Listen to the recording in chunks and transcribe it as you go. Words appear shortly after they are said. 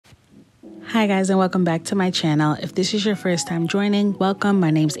Hi guys, and welcome back to my channel. If this is your first time joining, welcome.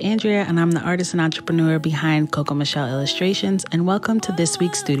 My name's Andrea and I'm the artist and entrepreneur behind Coco Michelle Illustrations, and welcome to this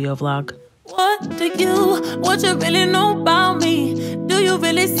week's studio vlog. What you really know about me? Do you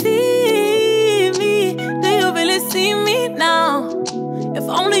really see me? Do you really see me now? If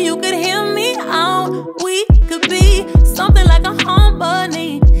only you could hear me out. We could be something like a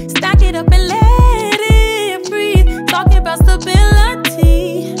harmony. Stack it up and let it breathe. Talking about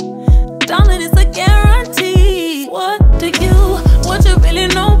stability. Darling, it's a guarantee. What you really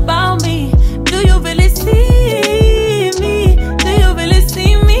know about me? Do you really see me? Do you really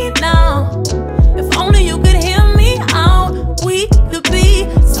see me now? If only you could hear me out. We could be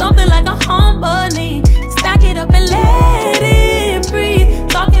something like a harmony. Stack it up and let it breathe.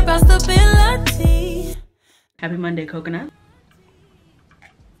 Talking about stability. Happy Monday, coconut.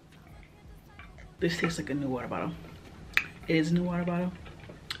 This tastes like a new water bottle. It is a new water bottle,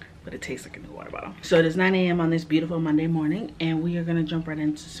 but it tastes like a new water bottle. So it is 9 a.m. on this beautiful Monday morning, and we are gonna jump right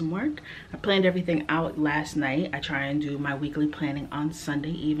into some work. I planned everything out last night. I try and do my weekly planning on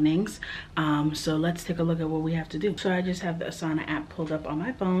Sunday evenings. So let's take a look at what we have to do. So I just have the Asana app pulled up on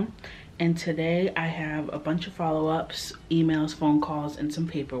my phone, and today I have a bunch of follow-ups, emails, phone calls, and some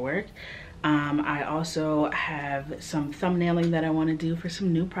paperwork. I also have some thumbnailing that I want to do for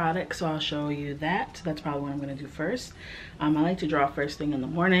some new products, so I'll show you that. So that's probably what I'm going to do first. I like to draw first thing in the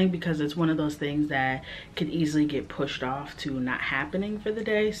morning because it's one of those things that could easily get pushed off to not happening for the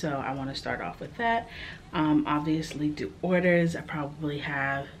day, so I want to start off with that. Obviously do orders. I probably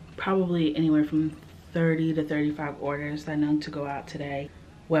have anywhere from 30 to 35 orders that I know to go out today.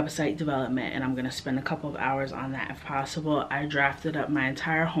 Website development, and I'm gonna spend a couple of hours on that if possible. I drafted up my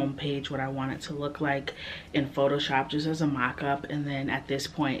entire homepage, what I want it to look like in Photoshop, just as a mock-up, and then at this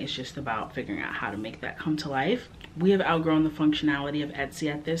point it's just about figuring out how to make that come to life. We have outgrown the functionality of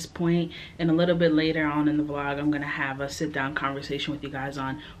Etsy at this point, and a little bit later on in the vlog I'm gonna have a sit-down conversation with you guys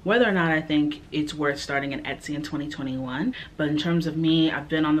on whether or not I think it's worth starting an Etsy in 2021. But in terms of me, I've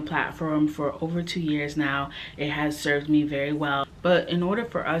been on the platform for over 2 years now. It has served me very well, but in order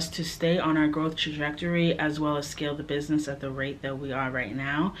for us to stay on our growth trajectory as well as scale the business at the rate that we are right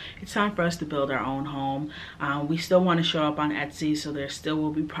now, it's time for us to build our own home. We still want to show up on Etsy, so there still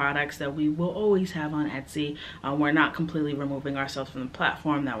will be products that we will always have on Etsy. We're not completely removing ourselves from the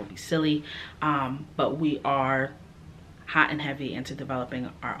platform. That would be silly, but we are hot and heavy into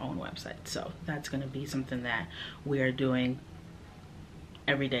developing our own website, so that's going to be something that we are doing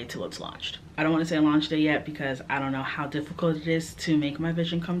every day till it's launched. I don't want to say launch day yet because I don't know how difficult it is to make my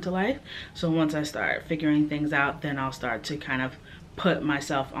vision come to life. So once I start figuring things out, then I'll start to kind of put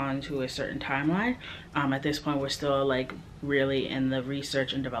myself onto a certain timeline. At this point, we're still like really in the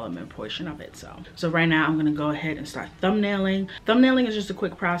research and development portion of it. So right now I'm gonna go ahead and start thumbnailing. Thumbnailing is just a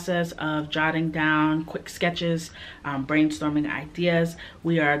quick process of jotting down quick sketches, brainstorming ideas.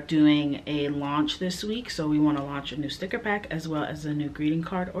 We are doing a launch this week, so we want to launch a new sticker pack as well as a new greeting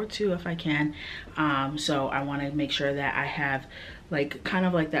card or two if I can. So I want to make sure that I have like kind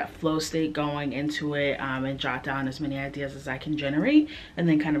of like that flow state going into it, and jot down as many ideas as I can generate, and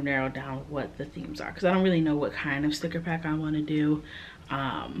then kind of narrow down what the themes are, because I don't really know what kind of sticker pack I want to do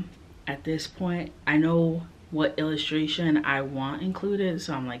at this point. I know what illustration I want included,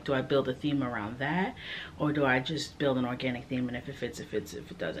 so I'm like, do I build a theme around that, or do I just build an organic theme, and if it fits, it fits, if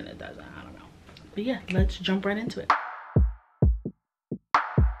it doesn't, it doesn't. I don't know. But yeah, let's jump right into it.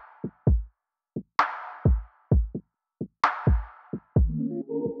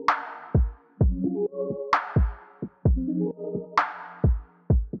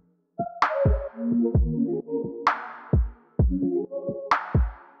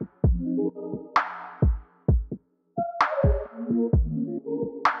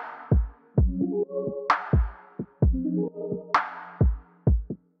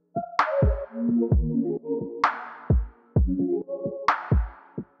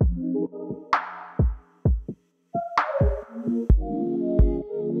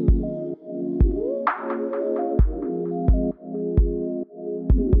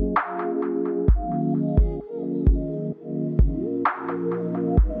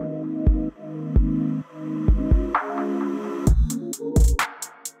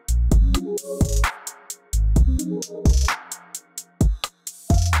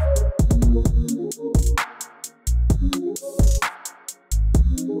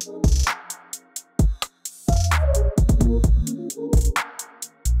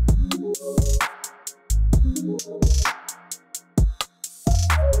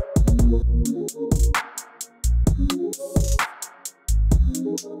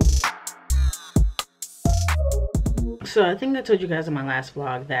 So I think I told you guys in my last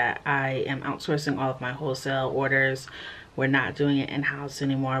vlog that I am outsourcing all of my wholesale orders. We're not doing it in-house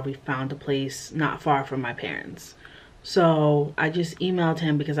anymore. We found a place not far from my parents. So I just emailed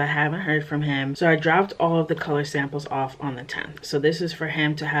him because I haven't heard from him. So I dropped all of the color samples off on the 10th. So this is for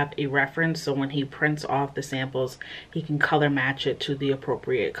him to have a reference, so when he prints off the samples, he can color match it to the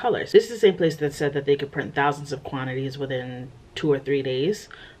appropriate colors. This is the same place that said that they could print thousands of quantities within 2 or 3 days.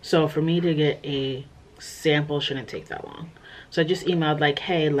 So for me to get a sample shouldn't take that long. So I just emailed like,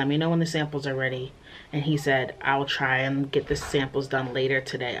 hey, let me know when the samples are ready. And he said, I'll try and get the samples done later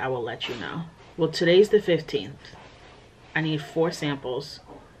today. I will let you know. Well, today's the 15th. I need 4 samples.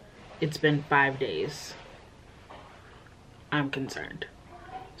 It's been 5 days. I'm concerned.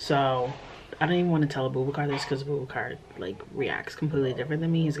 So I don't even want to tell Abubakar this because Abubakar like reacts completely different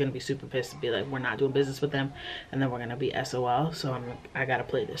than me. He's gonna be super pissed to be like, we're not doing business with them, and then we're gonna be SOL. So I gotta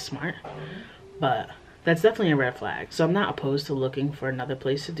play this smart. But that's definitely a red flag. So I'm not opposed to looking for another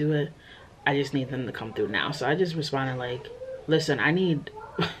place to do it. I just need them to come through now. So I just responded like, listen, I need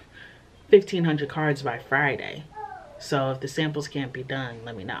 1,500 cards by Friday. So if the samples can't be done,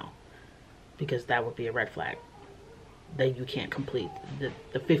 let me know, because that would be a red flag that you can't complete the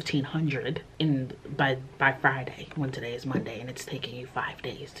 1,500 by Friday, when today is Monday and it's taking you 5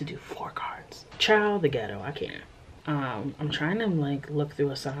 days to do 4 cards. Child, the ghetto, I can't. I'm trying to like look through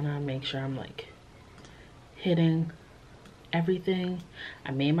Asana and make sure I'm like hitting everything. I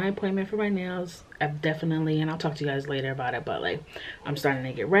made my appointment for my nails. I've definitely, and I'll talk to you guys later about it, but like I'm starting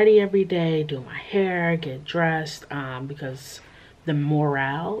to get ready every day, do my hair, get dressed, because the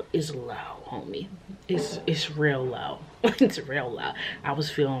morale is low, homie. It's real low. It's real low. I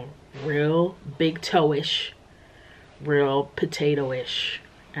was feeling real big toe-ish, real potato-ish,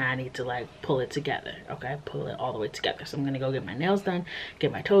 and I need to like pull it together. Okay, pull it all the way together. So I'm gonna go get my nails done,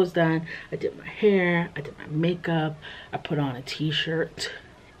 get my toes done. I did my hair, I did my makeup, I put on a t-shirt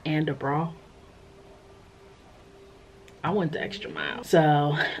and a bra. I went the extra mile.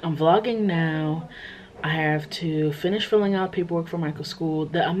 So I'm vlogging now. I have to finish filling out paperwork for Michael's school.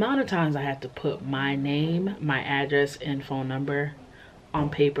 The amount of times I have to put my name, my address, and phone number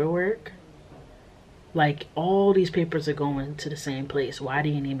on paperwork. Like, all these papers are going to the same place. Why do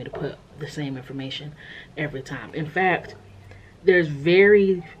you need me to put the same information every time? In fact, there's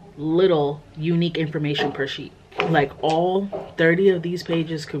very little unique information per sheet. Like, all 30 of these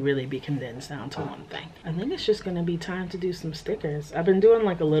pages could really be condensed down to one thing. I think it's just gonna be time to do some stickers. I've been doing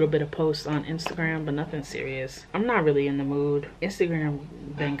like a little bit of posts on Instagram, but nothing serious. I'm not really in the mood. Instagram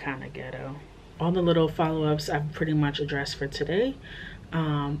been kind of ghetto. All the little follow-ups I've pretty much addressed for today.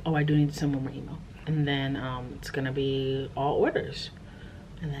 Oh, I do need to send one more email. And then it's gonna be all orders,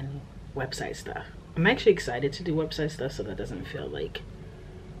 and then website stuff. I'm actually excited to do website stuff, so that doesn't feel like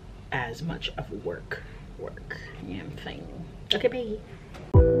as much of work and thing. Okay, bye.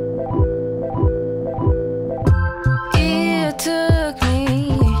 It took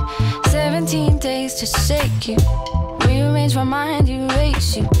me 17 days to shake you, rearrange my mind,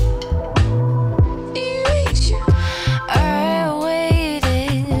 erase you. I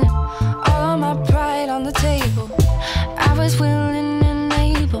waited, all my pride on the table. I was willing and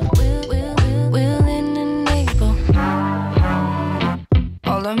able, willing and able.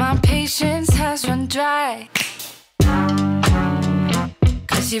 All of my patience has run dry,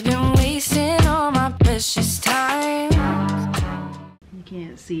 'cause you've been wasting all my precious time. You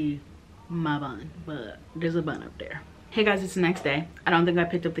can't see my bun, but there's a bun up there. Hey guys, it's the next day. I don't think I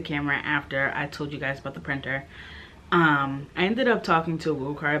picked up the camera after I told you guys about the printer. I ended up talking to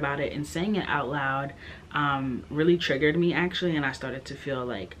Abubakar about it, and saying it out loud really triggered me actually, and I started to feel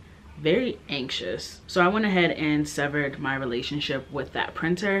like very anxious. So I went ahead and severed my relationship with that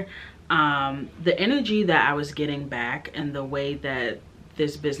printer. The energy that I was getting back and the way that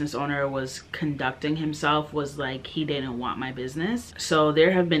this business owner was conducting himself was like he didn't want my business. So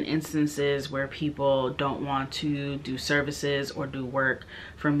there have been instances where people don't want to do services or do work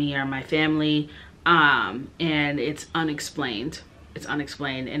for me or my family, and it's unexplained. It's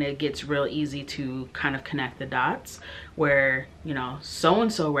unexplained, and it gets real easy to kind of connect the dots where, you know,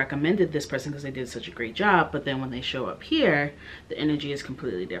 so-and-so recommended this person because they did such a great job, but then when they show up here, the energy is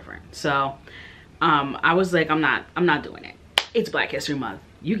completely different. So I was like, I'm not doing it. It's Black History Month.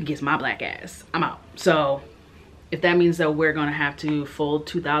 You can kiss my black ass. I'm out. So if that means that we're gonna have to fold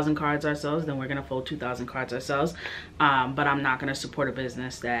 2,000 cards ourselves, then we're gonna fold 2,000 cards ourselves. But I'm not gonna support a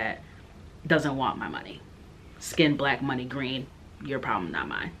business that doesn't want my money. Skin black, money green. your problem, not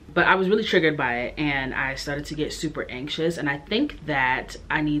mine. But I was really triggered by it and I started to get super anxious, and I think that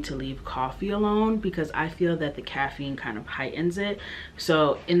I need to leave coffee alone because I feel that the caffeine kind of heightens it.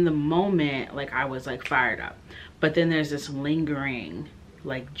 So in the moment, like, I was like fired up, but then there's this lingering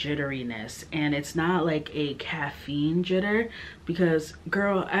like jitteriness, and it's not like a caffeine jitter because,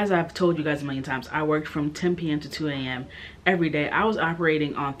 girl, as I've told you guys a million times, I worked from 10 p.m. to 2 a.m. every day. I was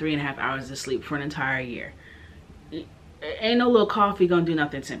operating on 3.5 hours of sleep for an entire year. Ain't no little coffee gonna do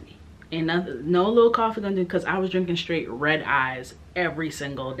nothing to me. Ain't nothing, no little coffee gonna do, because I was drinking straight red eyes every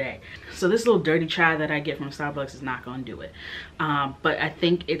single day. So this little dirty chai that I get from Starbucks is not gonna do it. But I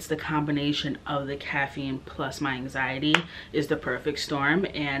think it's the combination of the caffeine plus my anxiety is the perfect storm.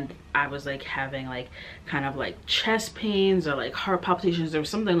 And I was like having like kind of like chest pains or like heart palpitations. There was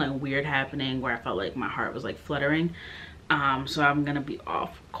something like weird happening where I felt like my heart was like fluttering. So I'm gonna be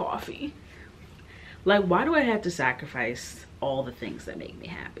off coffee. Like, why do I have to sacrifice all the things that make me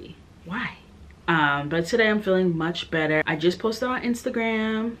happy? Why? But today I'm feeling much better. I just posted on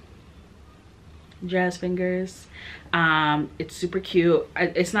Instagram, jazz fingers. It's super cute.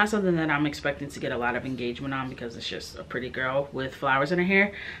 It's not something that I'm expecting to get a lot of engagement on because it's just a pretty girl with flowers in her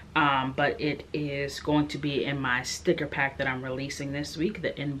hair. But it is going to be in my sticker pack that I'm releasing this week,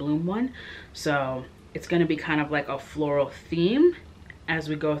 the In Bloom one. So it's going to be kind of like a floral theme as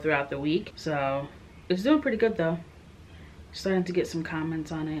we go throughout the week. So it's doing pretty good though. Starting to get some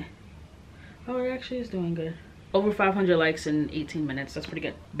comments on it. Oh, it actually is doing good. Over 500 likes in 18 minutes. That's pretty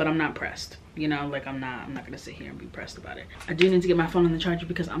good. But I'm not pressed. You know, like I'm not gonna sit here and be pressed about it. I do need to get my phone on the charger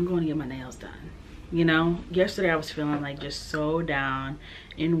because I'm going to get my nails done. You know, yesterday I was feeling like just so down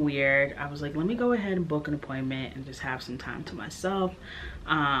and weird. I was like, let me go ahead and book an appointment and just have some time to myself.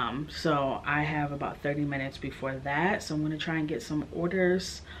 So I have about 30 minutes before that. So I'm gonna try and get some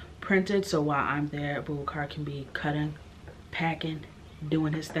orders printed, so while I'm there, Boubacar can be cutting, packing,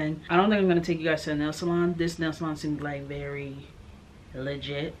 doing his thing. I don't think I'm gonna take you guys to the nail salon. This nail salon seemed like very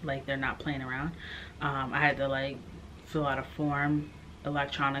legit, like they're not playing around. I had to like fill out a form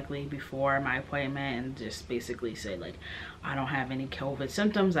electronically before my appointment and just basically say like, I don't have any COVID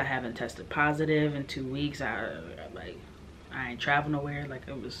symptoms, I haven't tested positive in 2 weeks, I ain't traveling nowhere. Like,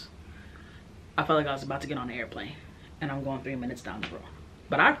 it was, I felt like I was about to get on an airplane and I'm going 3 minutes down the road.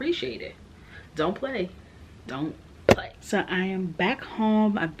 But I appreciate it. Don't play. Don't play. So I am back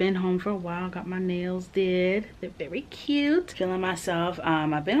home. I've been home for a while. Got my nails did. They're very cute. Feeling myself.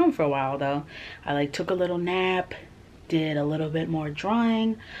 I've been home for a while though. I like took a little nap. Did a little bit more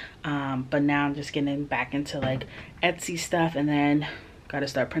drawing. But now I'm just getting back into like Etsy stuff. And then got to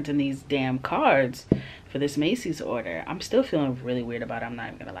start printing these damn cards for this Macy's order. I'm still feeling really weird about it, I'm not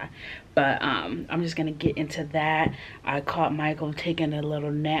even gonna lie. But I'm just gonna get into that. I caught Michael taking a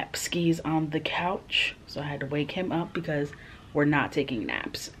little nap skis on the couch. So I had to wake him up because we're not taking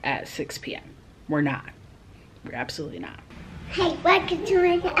naps at 6 p.m. We're not. We're absolutely not. Hey, welcome to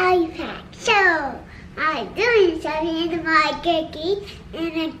my iPad. So, I'm doing something in my cookie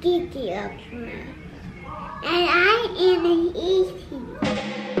and a kitty up front. And I am eating.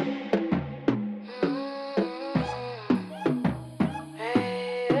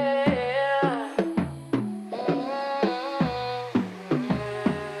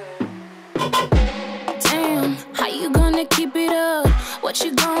 What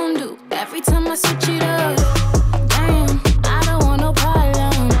you gon' do every time I switch it up? Damn, I don't want no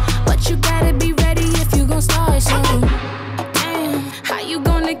problem, but you gotta be ready if you gon' start soon. Damn, how you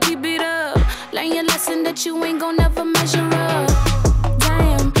gonna keep it up? Learn your lesson that you ain't gon' never measure up.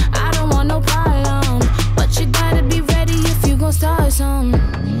 Damn, I don't want no problem, but you gotta be ready if you gon' start something.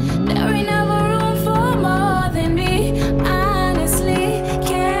 There ain't never room for more than me. Honestly,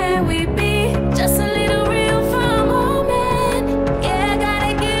 can we be just a little real for a moment? Yeah.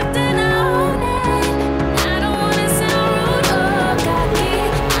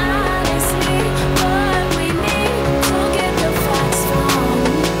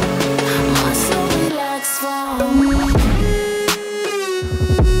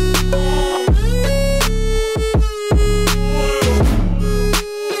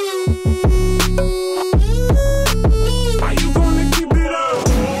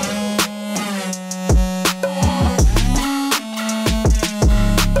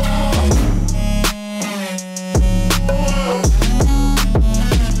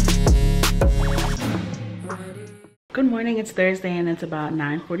 It's Thursday and it's about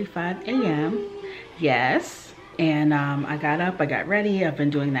 9:45 a.m. Yes, and I got up, I got ready. I've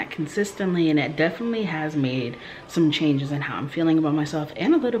been doing that consistently, and it definitely has made some changes in how I'm feeling about myself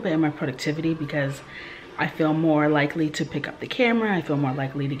and a little bit in my productivity, because I feel more likely to pick up the camera. I feel more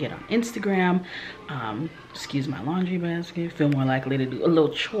likely to get on Instagram. Excuse my laundry basket. Feel more likely to do a little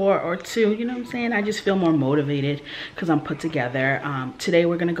chore or two. You know what I'm saying? I just feel more motivated because I'm put together. Today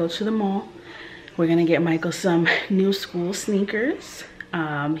we're gonna go to the mall. We're gonna get Michael some new school sneakers.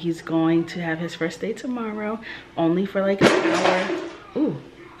 He's going to have his first day tomorrow, only for like an hour. Ooh.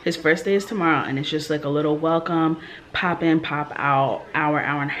 His first day is tomorrow, and it's just like a little welcome, pop in, pop out, hour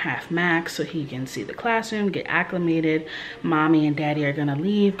and a half max, so he can see the classroom, get acclimated. Mommy and daddy are gonna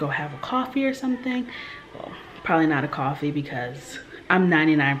leave, go have a coffee or something. Well, probably not a coffee, because I'm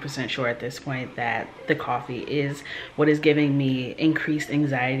 99% sure at this point that the coffee is what is giving me increased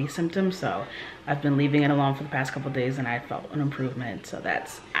anxiety symptoms. So I've been leaving it alone for the past couple days, and I felt an improvement. So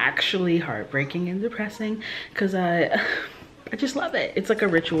that's actually heartbreaking and depressing, because I just love it. It's like a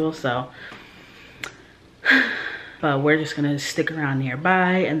ritual. So but we're just gonna stick around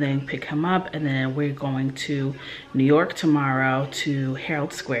nearby and then pick him up, and then we're going to New York tomorrow to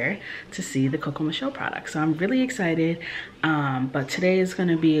Herald Square to see the Coco Michelle products. So I'm really excited. But today is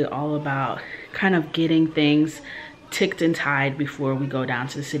gonna be all about kind of getting things ticked and tied before we go down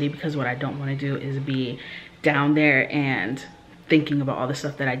to the city, because what I don't want to do is be down there and thinking about all the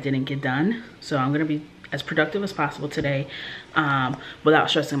stuff that I didn't get done. So I'm gonna be as productive as possible today, without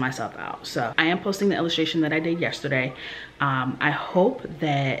stressing myself out. So I am posting the illustration that I did yesterday. I hope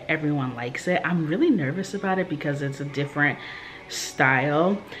that everyone likes it. I'm really nervous about it because it's a different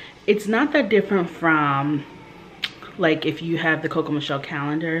style. It's not that different from, like, if you have the Coco Michelle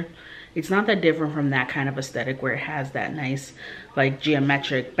calendar, it's not that different from that kind of aesthetic where it has that nice like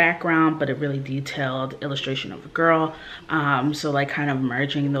geometric background but a really detailed illustration of a girl. So like kind of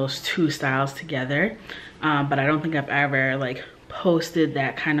merging those two styles together. But I don't think I've ever like posted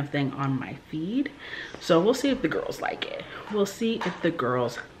that kind of thing on my feed. So we'll see if the girls like it. We'll see if the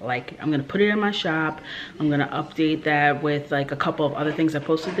girls like it. I'm gonna put it in my shop. I'm gonna update that with like a couple of other things I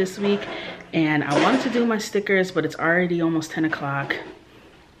posted this week. And I wanted to do my stickers, but it's already almost 10 o'clock.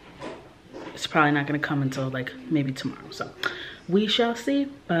 It's probably not gonna come until like maybe tomorrow, so we shall see.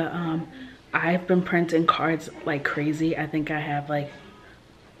 But I've been printing cards like crazy. I think I have like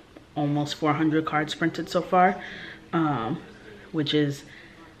almost 400 cards printed so far, which is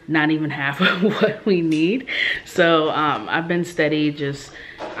not even half of what we need. So I've been steady.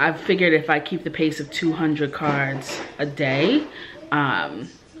 I've figured if I keep the pace of 200 cards a day, I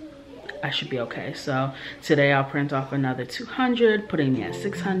should be okay. So today I'll print off another 200, putting me at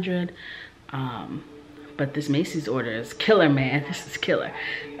 600. But this Macy's order is killer, man. This is killer.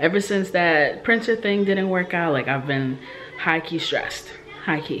 Ever since that printer thing didn't work out, like I've been high-key stressed.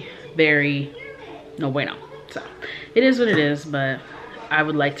 High-key. Very no bueno. So it is what it is, but I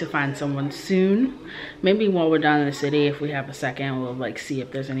would like to find someone soon. Maybe while we're down in the city, if we have a second, we'll like see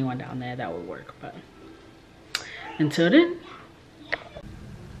if there's anyone down there that would work. But until then,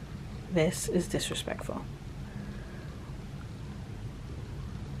 this is disrespectful.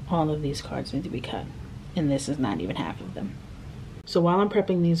 All of these cards need to be cut, and this is not even half of them. So while I'm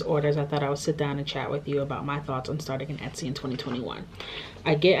prepping these orders, I thought I would sit down and chat with you about my thoughts on starting an Etsy in 2021.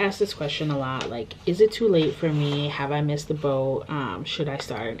 I get asked this question a lot, like, is it too late for me? Have I missed the boat? Should I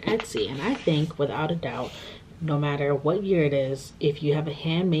start an Etsy? And I think without a doubt, no matter what year it is, if you have a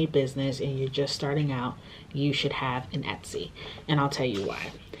handmade business and you're just starting out, you should have an Etsy. And I'll tell you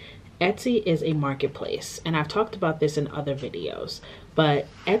why. Etsy is a marketplace, and I've talked about this in other videos, but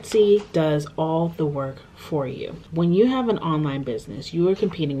Etsy does all the work for you. When you have an online business, you are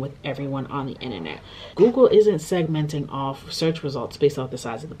competing with everyone on the internet. Google isn't segmenting off search results based off the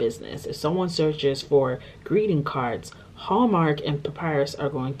size of the business. If someone searches for greeting cards, Hallmark and Papyrus are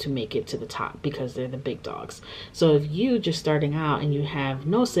going to make it to the top because they're the big dogs. So if you just starting out and you have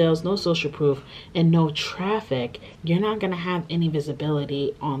no sales, no social proof, and no traffic, you're not going to have any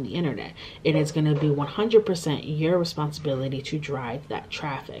visibility on the internet. It is going to be 100% your responsibility to drive that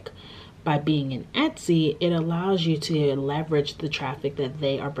traffic. By being in Etsy, it allows you to leverage the traffic that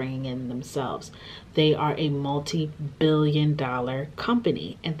they are bringing in themselves. They are a multi-billion-dollar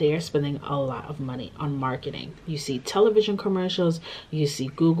company, and they are spending a lot of money on marketing. You see television commercials, you see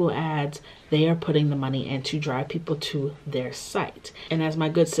Google ads. They are putting the money in to drive people to their site. And as my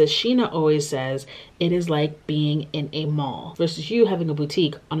good sis Sheena always says, it is like being in a mall versus you having a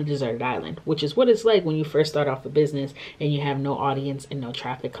boutique on a deserted island, which is what it's like when you first start off a business and you have no audience and no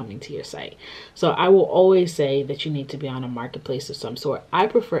traffic coming to your site. So I will always say that you need to be on a marketplace of some sort. I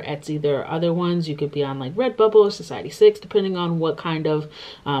prefer Etsy. There are other ones. You could be on like Redbubble or Society6, depending on what kind of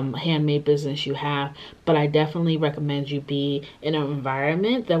handmade business you have. But I definitely recommend you be in an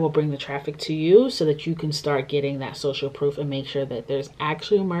environment that will bring the traffic to you so that you can start getting that social proof and make sure that there's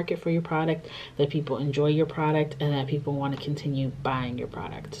actually a market for your product, that people enjoy your product, and that people want to continue buying your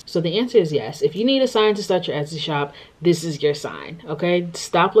product. So the answer is yes. If you need a sign to start your Etsy shop, this is your sign, okay?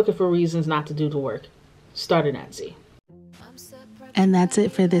 Stop looking for reasons not to do the work. Start an Etsy. And that's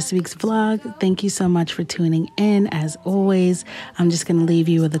it for this week's vlog. Thank you so much for tuning in. As always, I'm just going to leave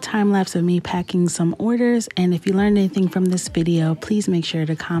you with a time lapse of me packing some orders. And if you learned anything from this video, please make sure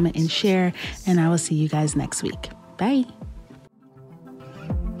to comment and share. And I will see you guys next week. Bye.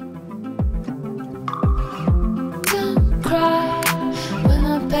 Don't cry when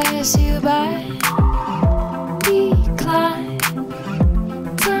I pass you by. Decline.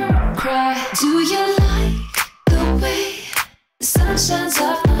 Don't cry. Do you like the way the sun shines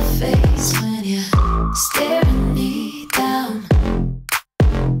off my face when you're staring me down?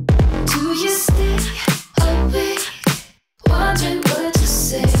 Do you stay awake, wondering what to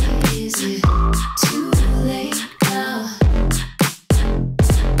say? Is it too late now?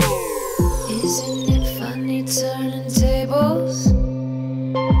 Isn't it funny turning tables?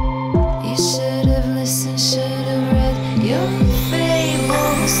 You should have listened, should have read your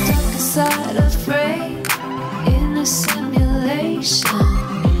fable. Stuck inside a frame in a simulation.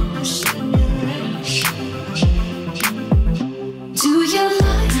 Do you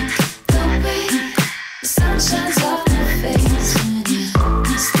like the way the sun shines off my face when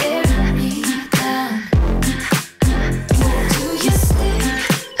you're staring me down? Do you stay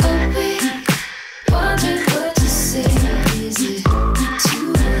awake, wondering what to say? Is it too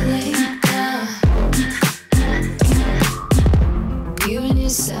late now? You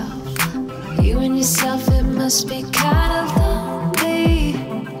and yourself, it must be kind of lonely.